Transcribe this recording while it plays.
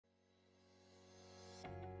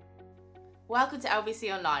Welcome to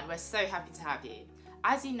LBC Online, we're so happy to have you.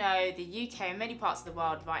 As you know, the UK and many parts of the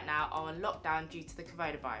world right now are on lockdown due to the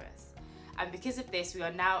coronavirus. And because of this, we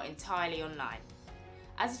are now entirely online.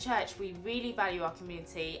 As a church, we really value our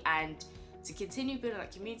community, and to continue building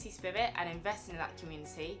that community spirit and investing in that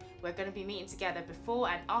community, we're going to be meeting together before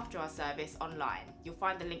and after our service online. You'll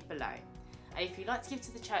find the link below. And if you'd like to give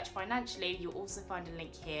to the church financially, you'll also find a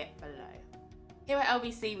link here below. Here at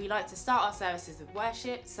LBC, we like to start our services with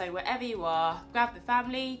worship, so wherever you are, grab the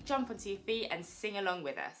family, jump onto your feet and sing along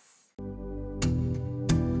with us.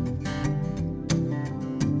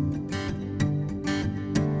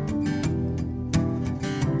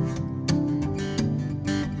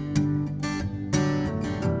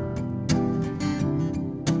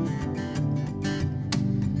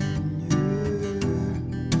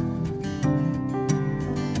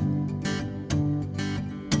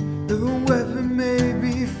 The weapon may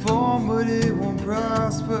be formed, but it won't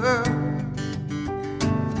prosper.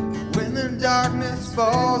 When the darkness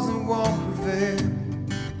falls, it won't prevail.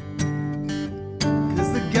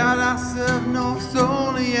 'Cause the God I serve knows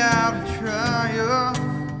only how to triumph.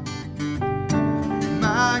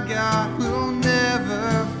 My God will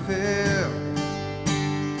never fail.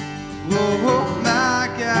 Oh, my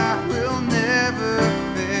God will never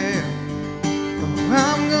fail. Oh,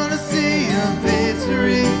 I'm gonna see a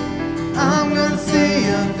victory. I'm gonna see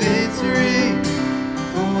a victory,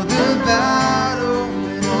 for the battle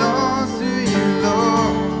belongs to you,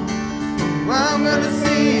 Lord. Oh, I'm gonna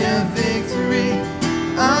see a victory.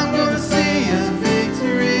 I'm gonna see a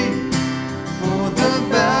victory, for the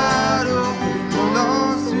battle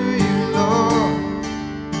belongs to you, Lord.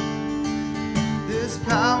 There's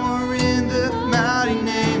power in the mighty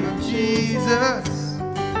name of Jesus.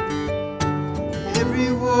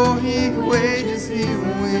 Every war he wages, he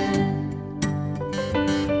will win.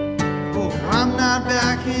 I'm not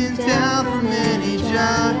backing down from any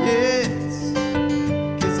giants,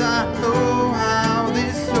 'cause I know how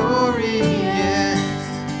this story ends.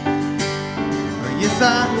 Oh, yes, I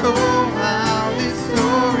know how this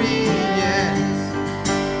story ends.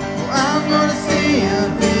 Oh, I'm gonna see a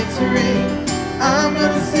victory. I'm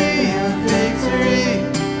gonna see a victory.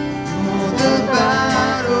 For the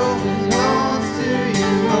battle belongs to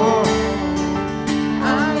you, Lord.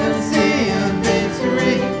 I'm gonna see a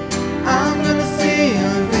victory. I'm gonna see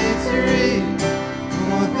a victory,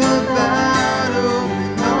 for the battle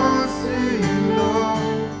belongs to you,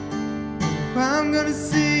 Lord. I'm gonna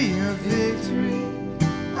see a victory.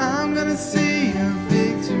 I'm gonna see a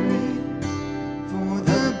victory, for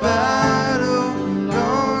the battle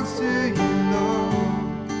belongs to you, Lord.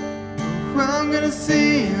 I'm gonna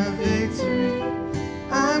see a victory.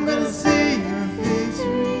 I'm gonna see a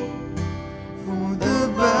victory, for the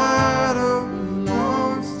battle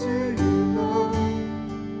belongs to you, Lord.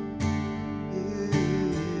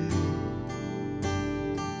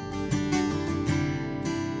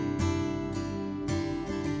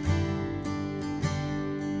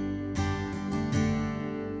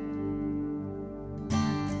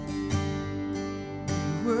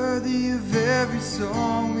 Worthy of every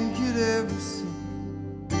song we could ever sing,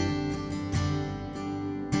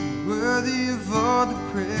 worthy of all the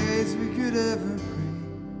praise we could ever bring,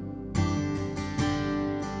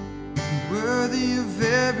 worthy of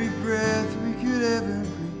every breath we could ever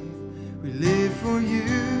breathe. We live for you.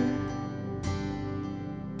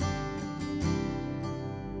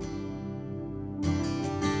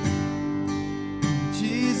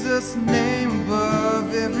 Jesus' name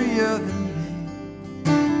above every other name.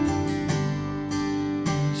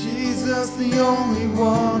 Jesus, the only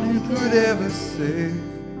one who could ever save.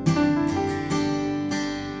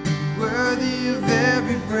 Worthy of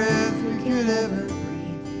every breath we could ever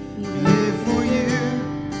breathe. We live for you.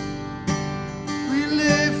 We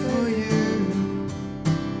live for you.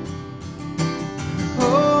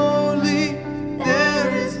 Holy, there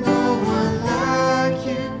is no one like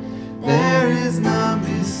you. There is none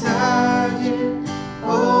beside you.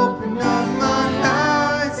 Open up my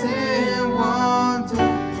eyes in wonder.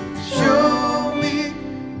 Show me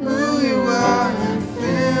who you are and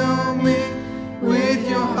fill me with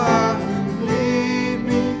your heart and lead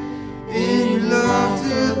me in your love.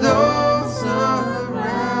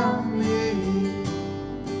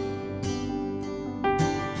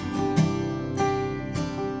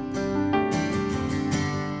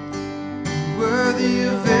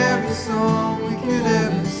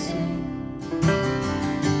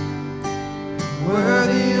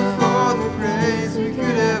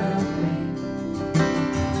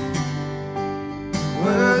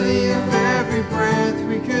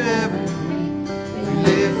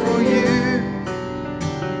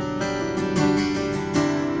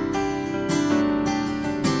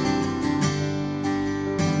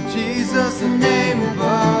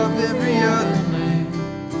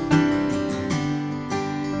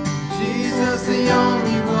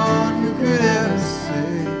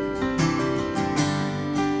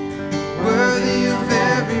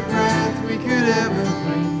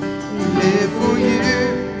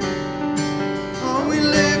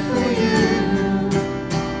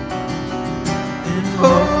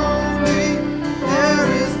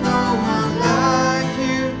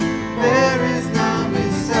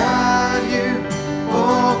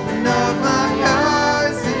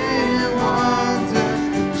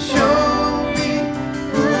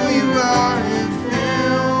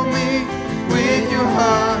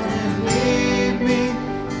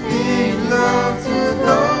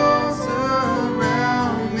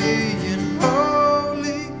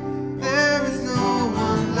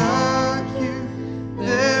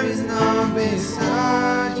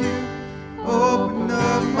 beside you. Open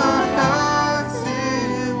up my eyes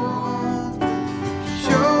and wonder.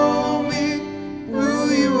 Show me who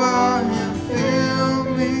you are and fill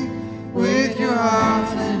me with your heart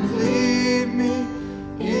and lead me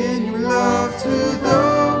in your love to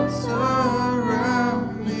those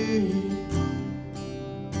around me.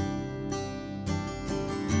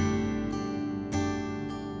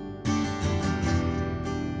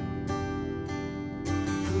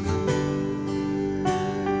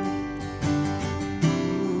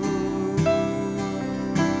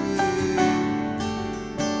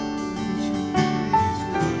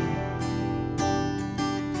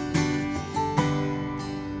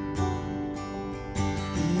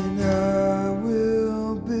 And I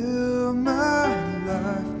will build my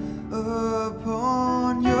life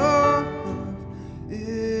upon your love.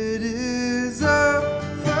 It is a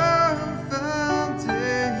firm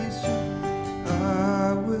foundation.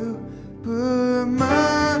 I will put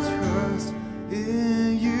my trust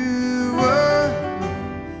in you alone,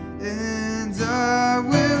 and I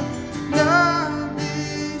will not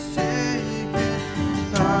be shaken.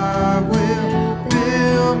 I will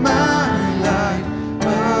build my life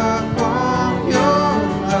upon your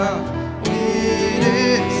love. It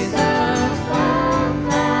is a firm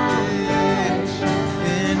foundation,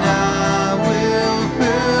 and I will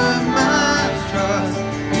put my trust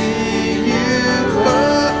in you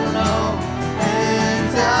alone,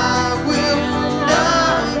 and I will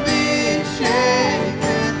not be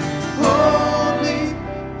shaken. Holy,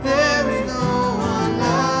 there is no one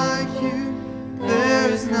like you. There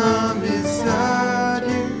is none beside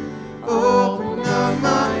you. Open up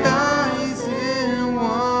my eyes in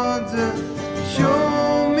wonder.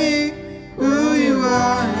 Show me who you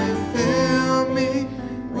are and fill me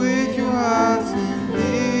with your heart and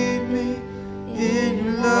lead me in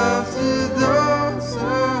your love to those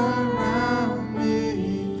around me.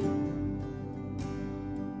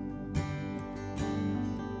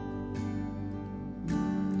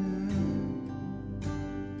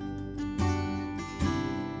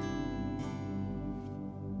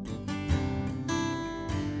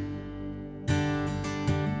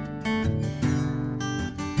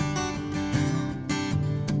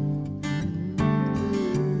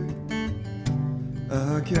 I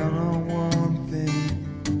count on one thing.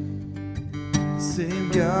 The same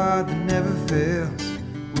God that never fails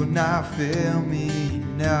will not fail me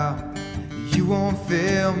now. You won't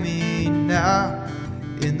fail me now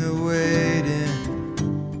in the waiting.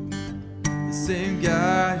 The same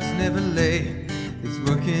God who's never late is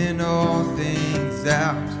working all things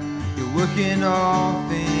out. You're working all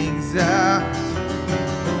things out.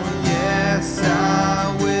 Oh yes,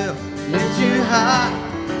 I will lift you high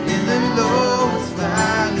in the lowest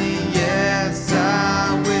valley. Yes,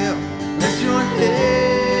 I will bless your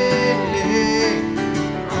name.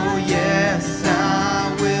 Oh yes, I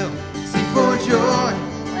will sing for joy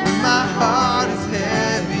when my heart is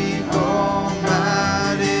heavy all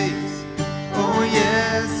my days. Oh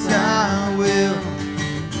yes, I will.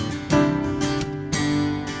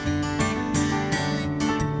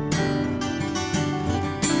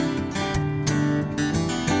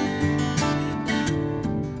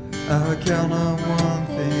 I count on one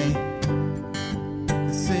thing.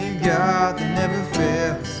 The same God that never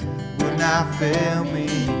fails will not fail me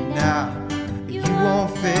now. You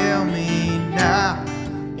won't fail me now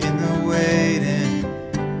in the waiting.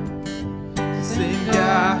 The same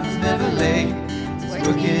God who's never late is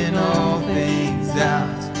working all things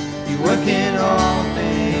out. You're working all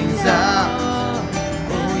things out.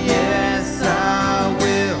 Oh yes, I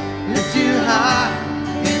will lift you high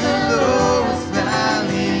in the lowest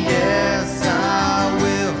valley. Yes, I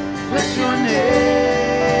will bless your name.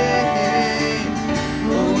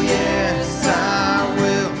 Oh yes, I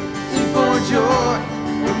will sing for joy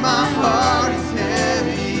when my heart is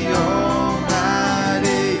heavy all my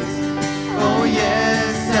days. Oh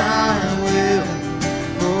yes, I will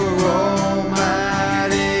for all my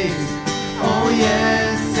days. Oh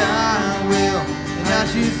yes, I will, and I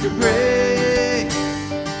choose to praise,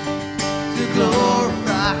 to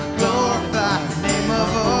glorify the name of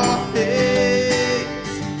all things.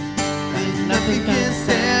 And nothing can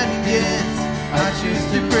stand against. I choose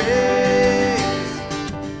to praise,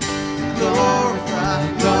 to glorify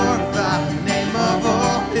the name of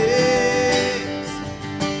all things.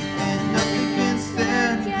 And nothing can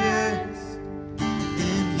stand against.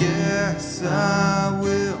 And yes, I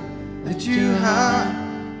will lift you high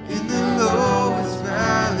in the lowest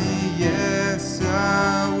valley. Yes,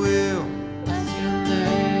 I will.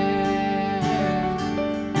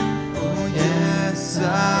 Oh yes, I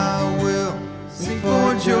will sing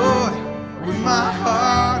for joy when my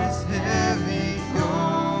heart is heavy.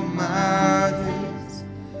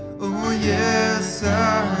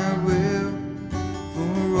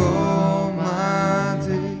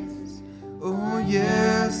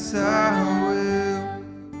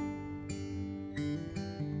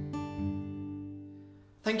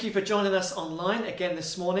 Thank you for joining us online again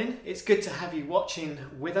this morning. It's good to have you watching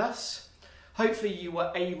with us. Hopefully you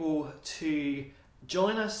were able to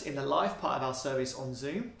join us in the live part of our service on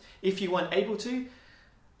Zoom. If you weren't able to,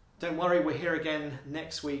 don't worry, we're here again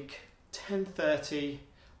next week, 10:30.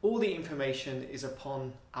 All the information is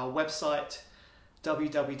upon our website,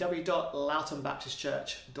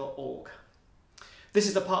 www.loughtonbaptistchurch.org. This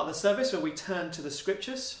is the part of the service where we turn to the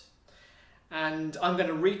scriptures. And I'm going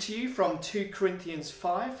to read to you from 2 Corinthians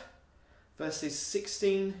 5, verses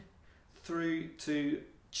 16 through to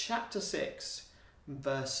chapter 6,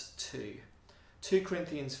 verse 2. 2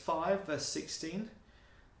 Corinthians 5, verse 16,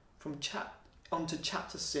 onto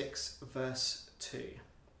chapter 6, verse 2.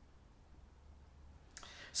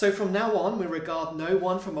 So from now on, we regard no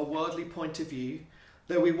one from a worldly point of view.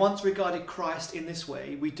 Though we once regarded Christ in this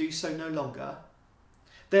way, we do so no longer.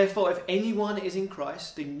 Therefore, if anyone is in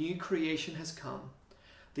Christ, the new creation has come.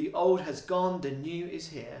 The old has gone, the new is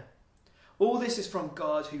here. All this is from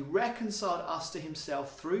God, who reconciled us to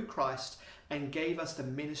himself through Christ and gave us the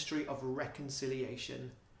ministry of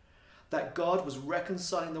reconciliation. That God was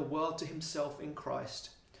reconciling the world to himself in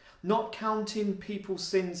Christ, not counting people's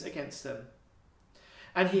sins against them.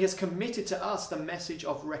 And he has committed to us the message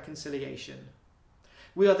of reconciliation.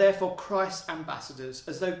 We are therefore Christ's ambassadors,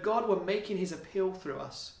 as though God were making his appeal through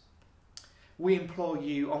us. We implore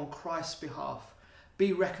you on Christ's behalf,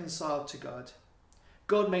 be reconciled to God.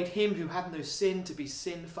 God made him who had no sin to be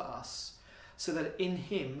sin for us, so that in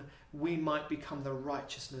him we might become the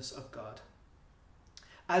righteousness of God.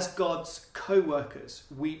 As God's co-workers,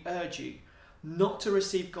 we urge you not to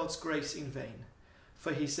receive God's grace in vain.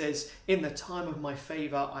 For he says, in the time of my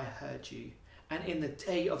favour I heard you, and in the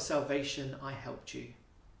day of salvation I helped you.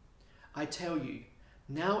 I tell you,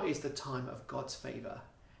 now is the time of God's favour.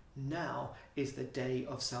 Now is the day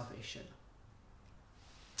of salvation.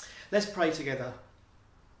 Let's pray together.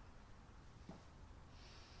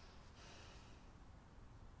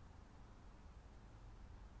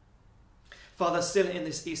 Father, still in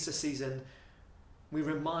this Easter season, we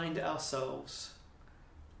remind ourselves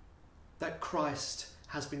that Christ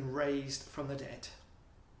has been raised from the dead.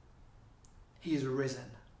 He is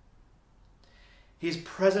risen. He is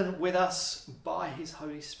present with us by his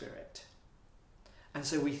Holy Spirit. And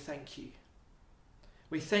so we thank you.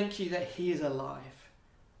 We thank you that he is alive,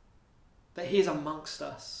 that he is amongst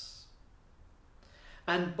us.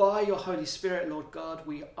 And by your Holy Spirit, Lord God,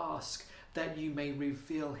 we ask that you may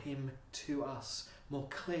reveal him to us more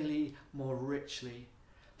clearly, more richly,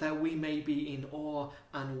 that we may be in awe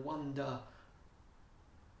and wonder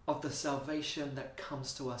of the salvation that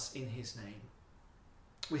comes to us in his name.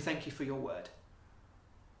 We thank you for your word.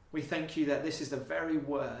 We thank you that this is the very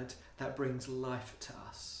word that brings life to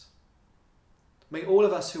us. May all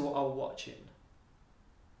of us who are watching,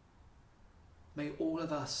 may all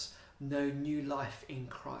of us know new life in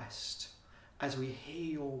Christ as we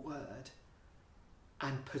hear your word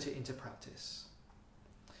and put it into practice.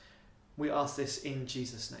 We ask this in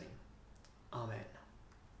Jesus' name. Amen.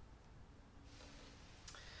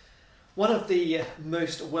 One of the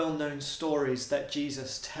most well-known stories that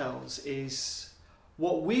Jesus tells is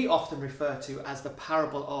what we often refer to as the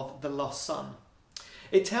parable of the lost son.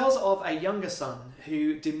 It tells of a younger son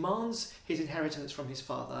who demands his inheritance from his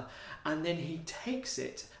father, and then he takes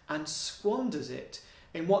it and squanders it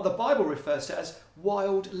in what the Bible refers to as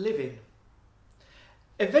wild living.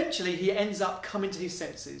 Eventually he ends up coming to his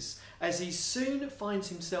senses as he soon finds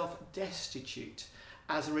himself destitute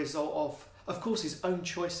as a result of course, his own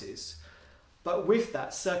choices, but with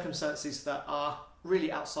that, circumstances that are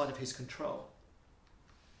really outside of his control.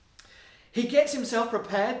 He gets himself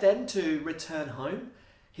prepared then to return home.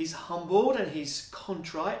 He's humbled and he's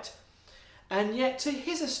contrite. And yet, to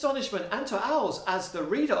his astonishment and to ours as the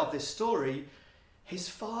reader of this story, his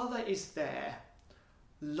father is there,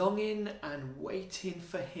 longing and waiting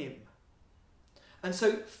for him. And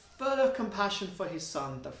so, full of compassion for his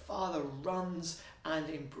son, the father runs and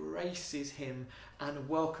embraces him and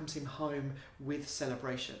welcomes him home with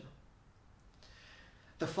celebration.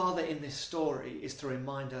 The father in this story is to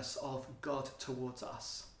remind us of God towards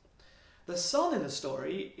us. The son in the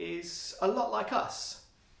story is a lot like us.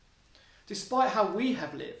 Despite how we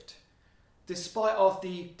have lived, despite of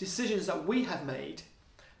the decisions that we have made,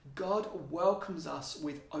 God welcomes us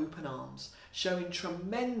with open arms, showing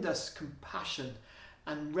tremendous compassion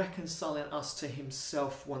and reconciling us to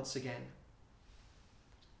himself once again.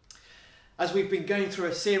 As we've been going through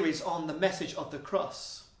a series on the message of the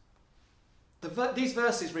cross, these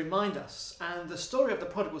verses remind us, and the story of the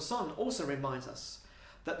prodigal son also reminds us,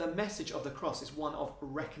 that the message of the cross is one of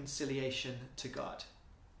reconciliation to God.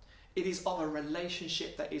 It is of a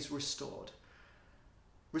relationship that is restored.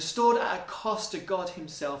 restored at a cost to God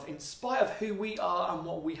himself in spite of who we are and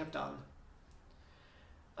what we have done.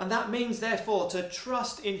 And that means, therefore, to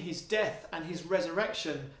trust in his death and his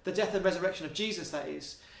resurrection, the death and resurrection of Jesus, that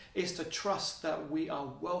is to trust that we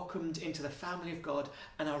are welcomed into the family of God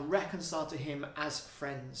and are reconciled to him as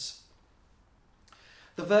friends.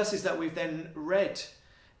 The verses that we've then read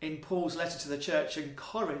in Paul's letter to the church in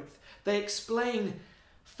Corinth, they explain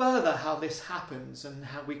further how this happens and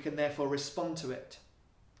how we can therefore respond to it.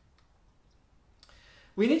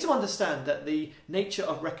 We need to understand that the nature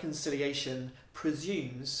of reconciliation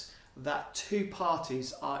presumes that two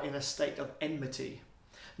parties are in a state of enmity,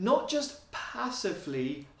 not just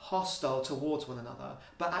passively hostile towards one another,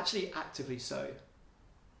 but actually actively so.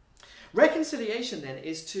 Reconciliation then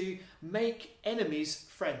is to make enemies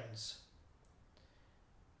friends.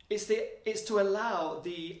 It's to allow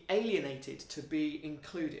the alienated to be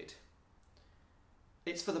included.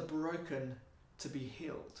 It's for the broken to be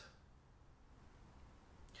healed.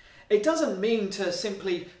 It doesn't mean to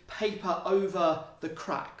simply paper over the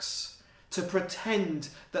cracks, to pretend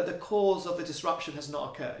that the cause of the disruption has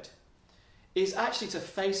not occurred. It's actually to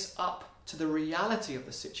face up to the reality of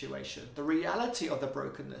the situation, the reality of the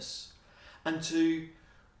brokenness, and to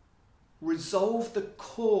resolve the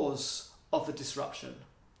cause of the disruption,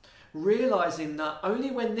 realizing that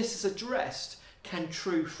only when this is addressed can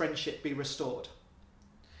true friendship be restored.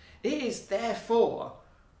 It is therefore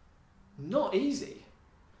not easy.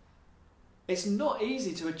 It's not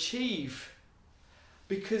easy to achieve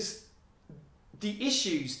because the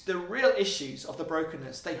real issues of the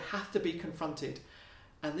brokenness, they have to be confronted,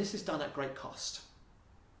 and this is done at great cost.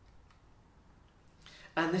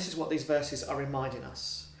 And this is what these verses are reminding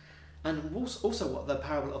us, and also what the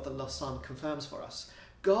parable of the lost son confirms for us.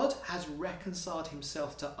 God has reconciled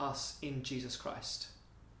himself to us in Jesus Christ.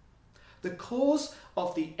 The cause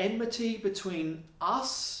of the enmity between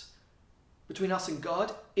us and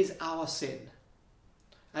God is our sin,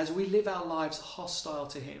 as we live our lives hostile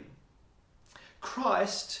to him.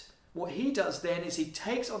 Christ, what he does then is he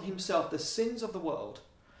takes on himself the sins of the world.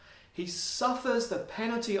 He suffers the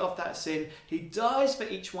penalty of that sin. He dies for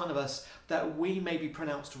each one of us that we may be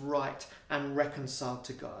pronounced right and reconciled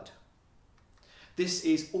to God. This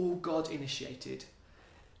is all God initiated.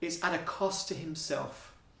 It's at a cost to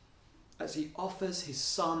himself, as he offers his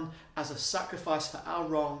son as a sacrifice for our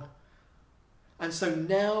wrong. And so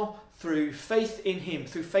now, through faith in him,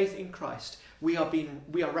 through faith in Christ, we are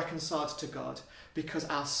reconciled to God, because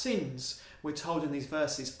our sins, we're told in these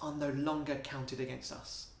verses, are no longer counted against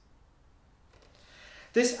us.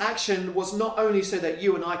 This action was not only so that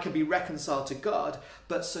you and I can be reconciled to God,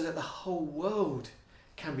 but so that the whole world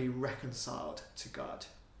can be reconciled to God.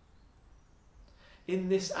 In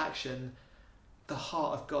this action, the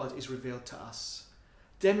heart of God is revealed to us,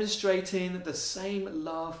 demonstrating the same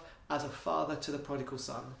love as a father to the prodigal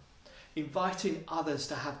son, inviting others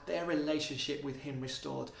to have their relationship with him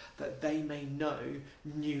restored, that they may know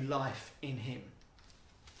new life in him.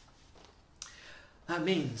 That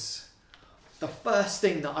means the first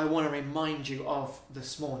thing that I want to remind you of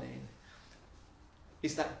this morning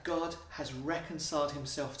is that God has reconciled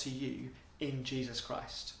himself to you in Jesus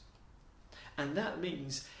Christ. And that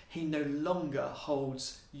means he no longer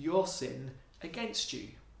holds your sin against you.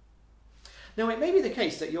 Now, it may be the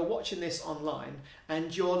case that you're watching this online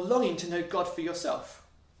and you're longing to know God for yourself.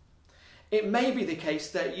 It may be the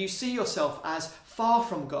case that you see yourself as far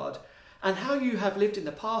from God, and how you have lived in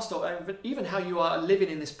the past, or even how you are living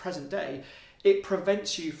in this present day, it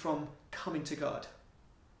prevents you from coming to God.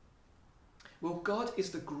 Well, God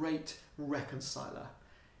is the great reconciler.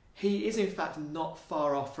 He is in fact not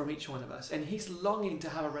far off from each one of us, and he's longing to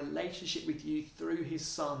have a relationship with you through his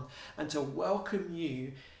son and to welcome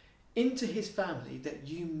you into his family, that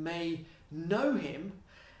you may know him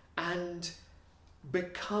and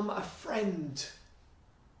become a friend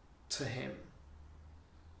to him.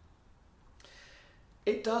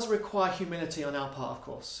 It does require humility on our part, of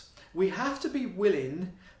course. We have to be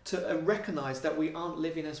willing to recognise that we aren't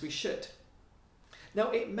living as we should. Now,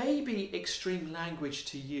 it may be extreme language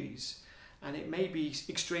to use, and it may be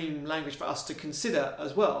extreme language for us to consider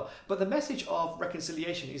as well, but the message of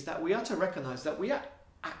reconciliation is that we are to recognise that we are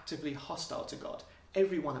actively hostile to God,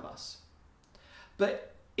 every one of us.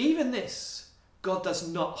 But even this, God does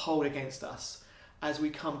not hold against us as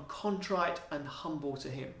we come contrite and humble to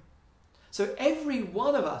him. So every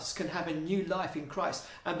one of us can have a new life in Christ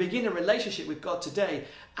and begin a relationship with God today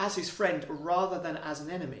as his friend rather than as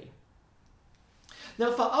an enemy.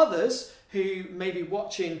 Now, for others who may be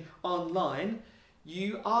watching online,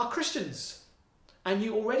 you are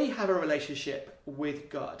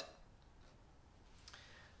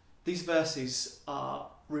These verses are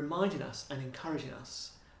reminding us and encouraging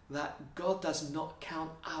us that God does not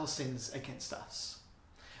count our sins against us.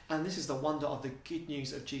 And this is the wonder of the good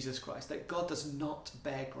news of Jesus Christ, that God does not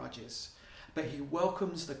bear grudges, but he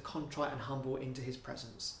welcomes the contrite and humble into his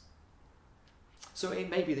presence. So it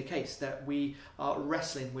may be the case that we are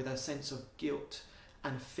wrestling with a sense of guilt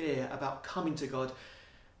and fear about coming to God,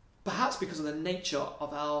 perhaps because of the nature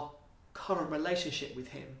of our current relationship with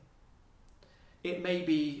him. It may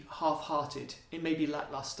be half-hearted, it may be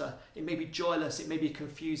lackluster, it may be joyless, it may be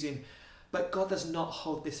confusing, but God does not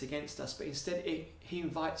hold this against us, but instead he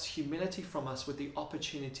invites humility from us with the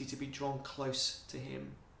opportunity to be drawn close to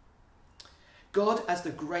him. God, as the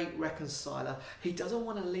great reconciler, he doesn't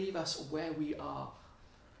want to leave us where we are,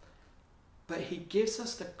 but he gives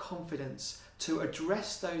us the confidence to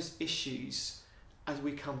address those issues as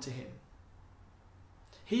we come to him.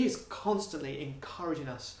 He is constantly encouraging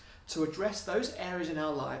us to address those areas in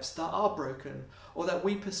our lives that are broken or that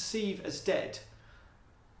we perceive as dead,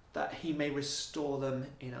 that he may restore them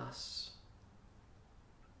in us.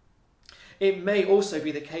 It may also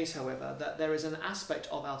be the case, however, that there is an aspect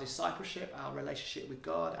of our discipleship, our relationship with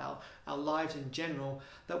God, our lives in general,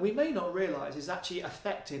 that we may not realise is actually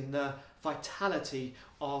affecting the vitality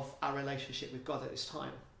of our relationship with God at this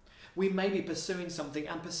time. We may be pursuing something,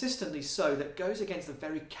 and persistently so, that goes against the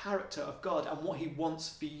very character of God and what he wants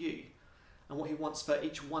for you and what he wants for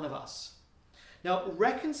each one of us. Now,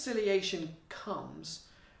 reconciliation comes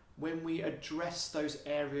when we address those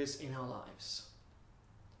areas in our lives.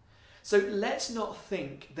 So let's not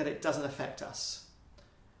think that it doesn't affect us,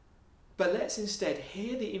 but let's instead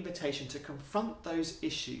hear the invitation to confront those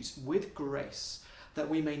issues with grace, that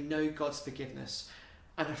we may know God's forgiveness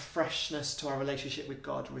and a freshness to our relationship with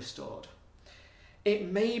God restored.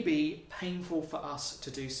 It may be painful for us to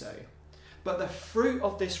do so, but the fruit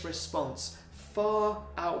of this response far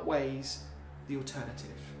outweighs the alternative.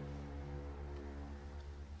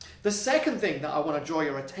 The second thing that I want to draw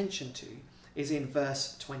your attention to is in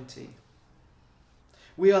verse 20.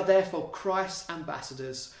 We are therefore Christ's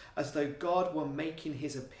ambassadors, as though God were making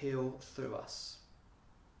his appeal through us.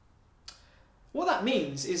 What that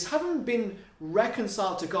means is, having been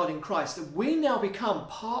reconciled to God in Christ, we now become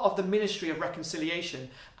part of the ministry of reconciliation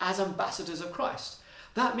as ambassadors of Christ.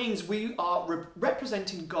 That means we are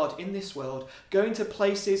representing God in this world, going to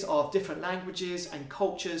places of different languages and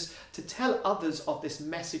cultures to tell others of this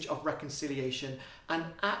message of reconciliation, and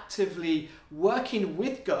actively working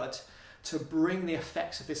with God to bring the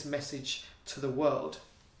effects of this message to the world.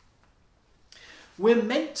 We're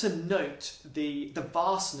meant to note the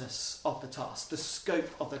vastness of the task, the scope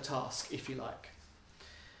of the task, if you like.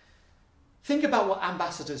 Think about what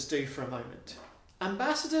ambassadors do for a moment.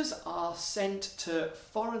 Ambassadors are sent to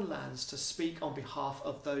foreign lands to speak on behalf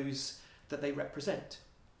of those that they represent.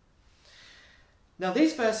 Now,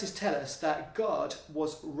 these verses tell us that God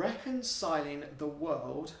was reconciling the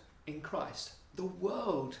world in Christ. The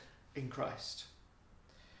world in Christ.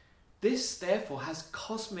 This, therefore, has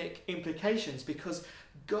cosmic implications, because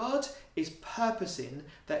God is purposing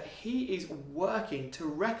that he is working to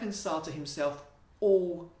reconcile to himself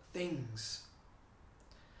all things.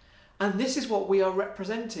 And this is what we are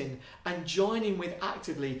representing and joining with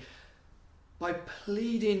actively by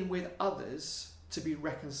pleading with others to be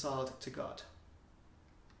reconciled to God.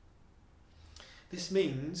 This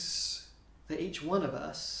means that each one of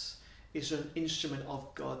us is an instrument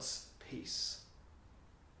of God's peace.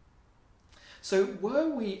 So were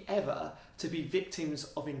we ever to be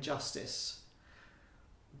victims of injustice,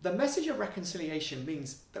 the message of reconciliation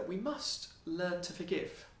means that we must learn to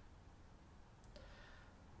forgive.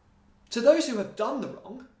 To those who have done the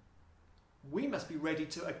wrong, we must be ready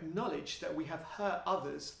to acknowledge that we have hurt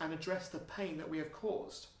others and address the pain that we have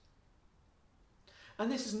caused.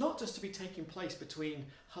 And this is not just to be taking place between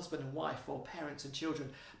husband and wife or parents and children,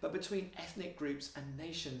 but between ethnic groups and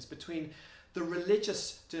nations, between the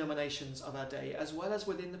religious denominations of our day, as well as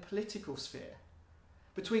within the political sphere,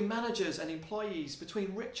 between managers and employees,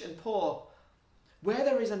 between rich and poor. Where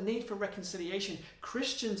there is a need for reconciliation,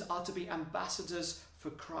 Christians are to be ambassadors for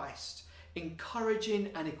Christ, encouraging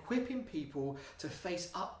and equipping people to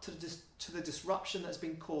face up to the disruption that's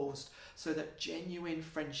been caused, so that genuine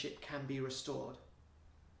friendship can be restored.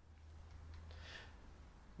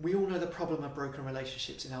 We all know the problem of broken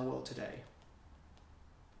relationships in our world today.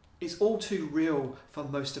 It's all too real for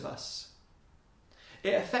most of us.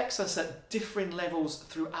 It affects us at differing levels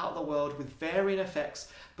throughout the world with varying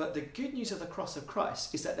effects, but the good news of the cross of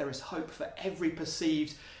Christ is that there is hope for every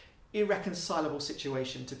perceived irreconcilable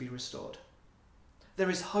situation to be restored. There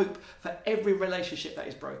is hope for every relationship that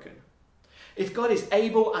is broken. If God is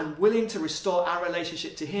able and willing to restore our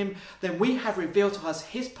relationship to him, then we have revealed to us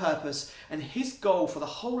his purpose and his goal for the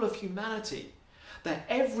whole of humanity, that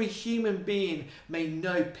every human being may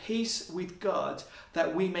know peace with God,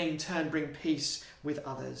 that we may in turn bring peace with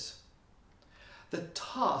others. The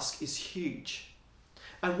task is huge,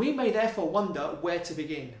 and we may therefore wonder where to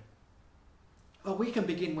begin. Well, we can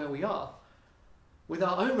begin where we are, with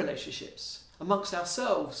our own relationships, amongst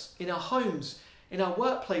ourselves, in our homes, in our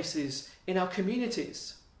workplaces, in our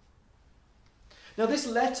communities. Now, this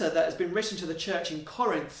letter that has been written to the church in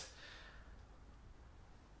Corinth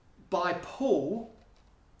by Paul,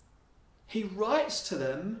 he writes to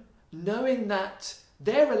them knowing that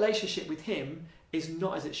their relationship with him is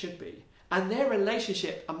not as it should be. And their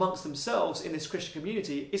relationship amongst themselves in this Christian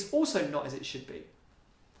community is also not as it should be.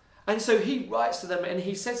 And so he writes to them and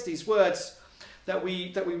he says these words that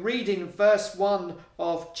we read in verse 1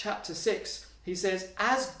 of chapter 6. He says,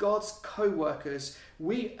 "As God's co-workers,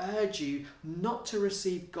 we urge you not to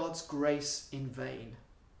receive God's grace in vain."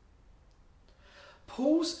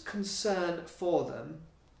 Paul's concern for them,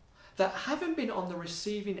 that having been on the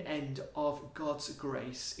receiving end of God's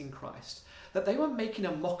grace in Christ, that they were making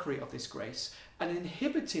a mockery of this grace and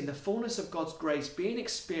inhibiting the fullness of God's grace being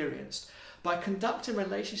experienced by conducting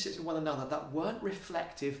relationships with one another that weren't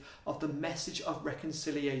reflective of the message of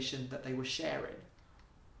reconciliation that they were sharing.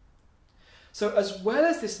 So as well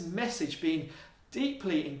as this message being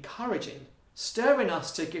deeply encouraging, stirring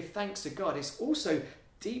us to give thanks to God, it's also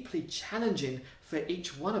deeply challenging for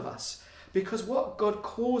each one of us, because what God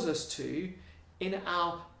calls us to in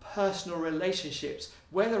our personal relationships,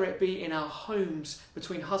 whether it be in our homes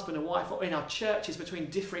between husband and wife or in our churches between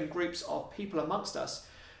different groups of people amongst us,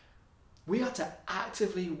 we are to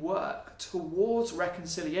actively work towards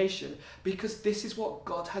reconciliation, because this is what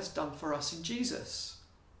God has done for us in Jesus.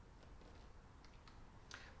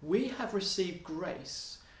 We have received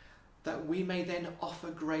grace that we may then offer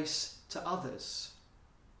grace to others.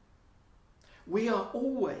 We are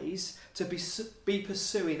always to be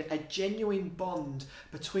pursuing a genuine bond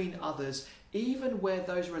between others, even where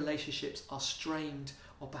those relationships are strained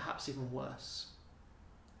or perhaps even worse.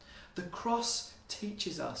 The cross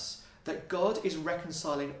teaches us that God is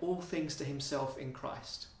reconciling all things to himself in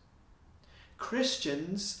Christ.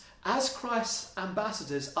 Christians, as Christ's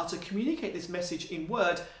ambassadors, are to communicate this message in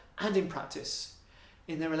word and in practice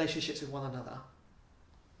in their relationships with one another.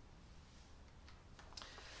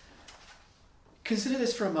 Consider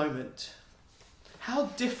this for a moment. How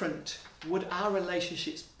different would our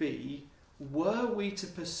relationships be were we to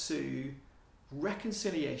pursue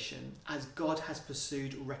reconciliation as God has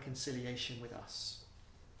pursued reconciliation with us?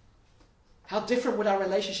 How different would our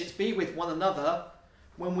relationships be with one another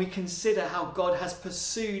when we consider how God has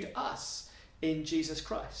pursued us in Jesus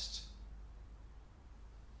Christ?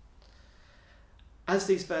 As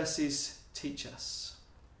these verses teach us,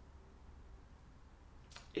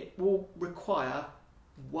 it will require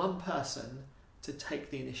one person to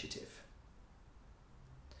take the initiative.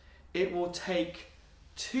 It will take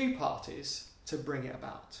two parties to bring it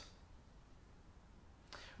about.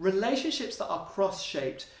 Relationships that are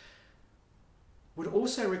cross-shaped would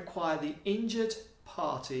also require the injured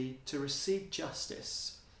party to receive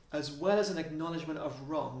justice, as well as an acknowledgement of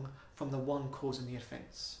wrong from the one causing the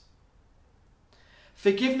offence.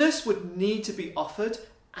 Forgiveness would need to be offered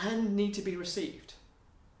and need to be received.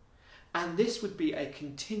 And this would be a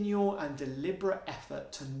continual and deliberate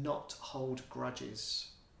effort to not hold grudges.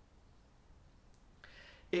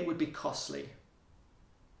 It would be costly.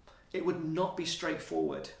 It would not be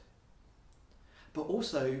straightforward, but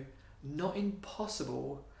also not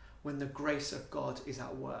impossible when the grace of God is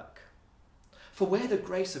at work. For where the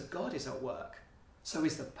grace of God is at work, so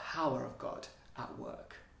is the power of God at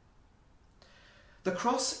work. The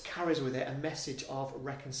cross carries with it a message of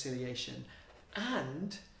reconciliation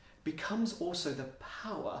and becomes also the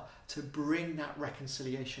power to bring that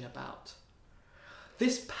reconciliation about.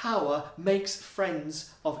 This power makes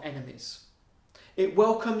friends of enemies. It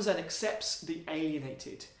welcomes and accepts the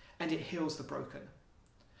alienated, and it heals the broken.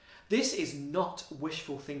 This is not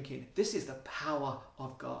wishful thinking. This is the power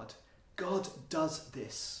of God. God does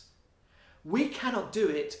this. We cannot do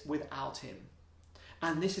it without him.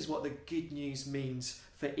 And this is what the good news means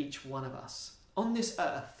for each one of us. On this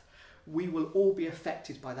earth, we will all be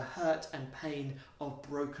affected by the hurt and pain of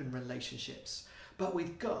broken relationships. But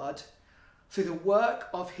with God, through the work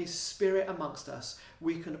of his Spirit amongst us,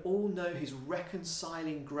 we can all know his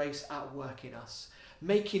reconciling grace at work in us,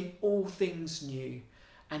 making all things new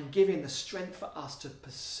and giving the strength for us to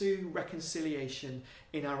pursue reconciliation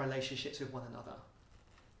in our relationships with one another.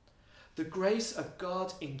 The grace of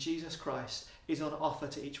God in Jesus Christ is on offer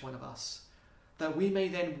to each one of us. that we may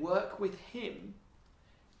then work with him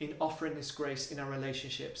in offering this grace in our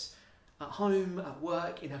relationships, at home, at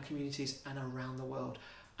work, in our communities, and around the world.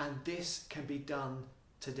 And this can be done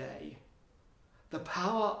today. The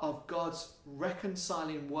power of God's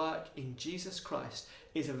reconciling work in Jesus Christ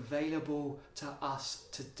is available to us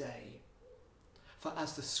today. For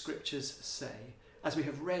as the scriptures say, as we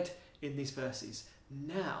have read in these verses,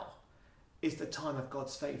 now is the time of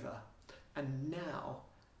God's favour, and now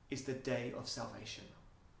is the day of salvation.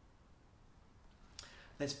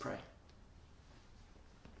 Let's pray.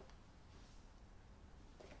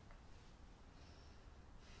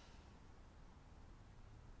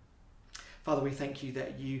 Father, we thank you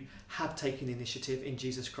that you have taken initiative in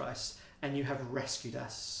Jesus Christ and you have rescued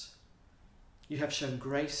us. You have shown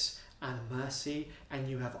grace and mercy, and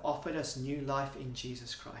you have offered us new life in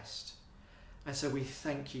Jesus Christ. And so we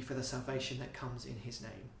thank you for the salvation that comes in his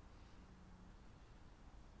name.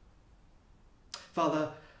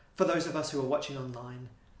 Father, for those of us who are watching online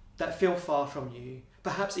that feel far from you,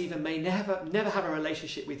 perhaps even may never have a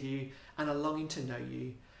relationship with you and are longing to know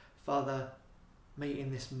you, Father, may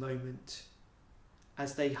in this moment,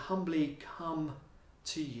 as they humbly come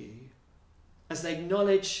to you, as they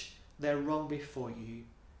acknowledge their wrong before you,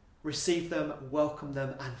 receive them, welcome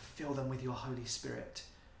them, and fill them with your Holy Spirit,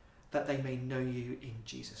 that they may know you in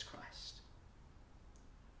Jesus Christ.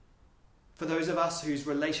 For those of us whose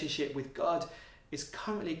relationship with God is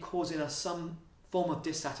currently causing us some form of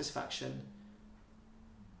dissatisfaction,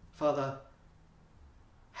 Father,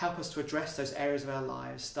 help us to address those areas of our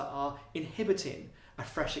lives that are inhibiting a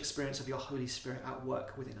fresh experience of your Holy Spirit at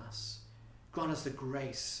work within us. Grant us the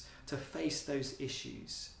grace to face those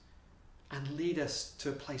issues and lead us to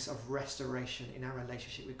a place of restoration in our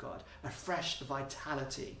relationship with God, a fresh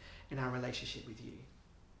vitality in our relationship with you.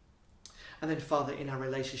 And then, Father, in our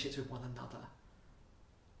relationships with one another,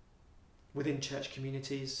 within church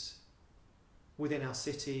communities, within our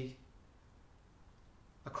city,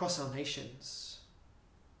 across our nations.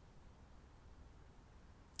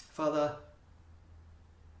 Father,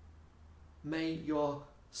 may your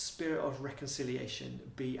spirit of reconciliation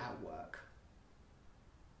be at work.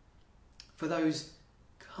 For those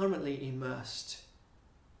currently immersed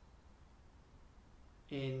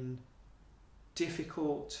in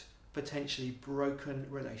difficult, potentially broken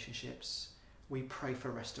relationships, we pray for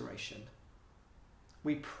restoration.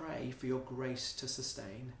 We pray for your grace to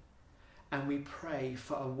sustain, and we pray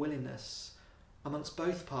for a willingness amongst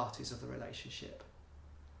both parties of the relationship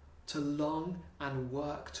to long and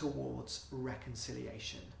work towards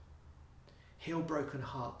reconciliation. Heal broken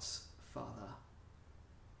hearts, Father.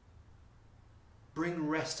 Bring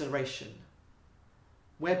restoration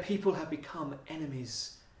where people have become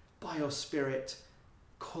enemies. By your Spirit,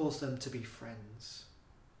 cause them to be friends.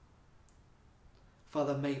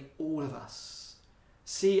 Father, may all of us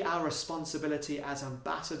see our responsibility as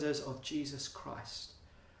ambassadors of Jesus Christ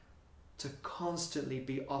to constantly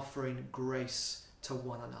be offering grace to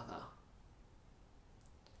one another.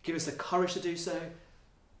 Give us the courage to do so.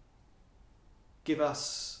 Give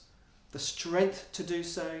us the strength to do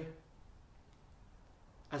so.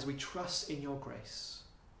 As we trust in your grace,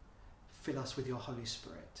 fill us with your Holy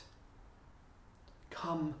Spirit.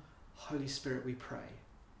 Come, Holy Spirit, we pray.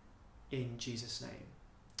 In Jesus'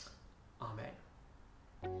 name. Amen.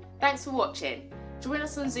 Thanks for watching. Join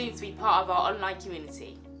us on Zoom to be part of our online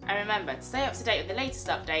community. And remember, to stay up to date with the latest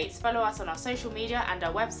updates, follow us on our social media and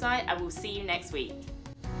our website, and we'll see you next week.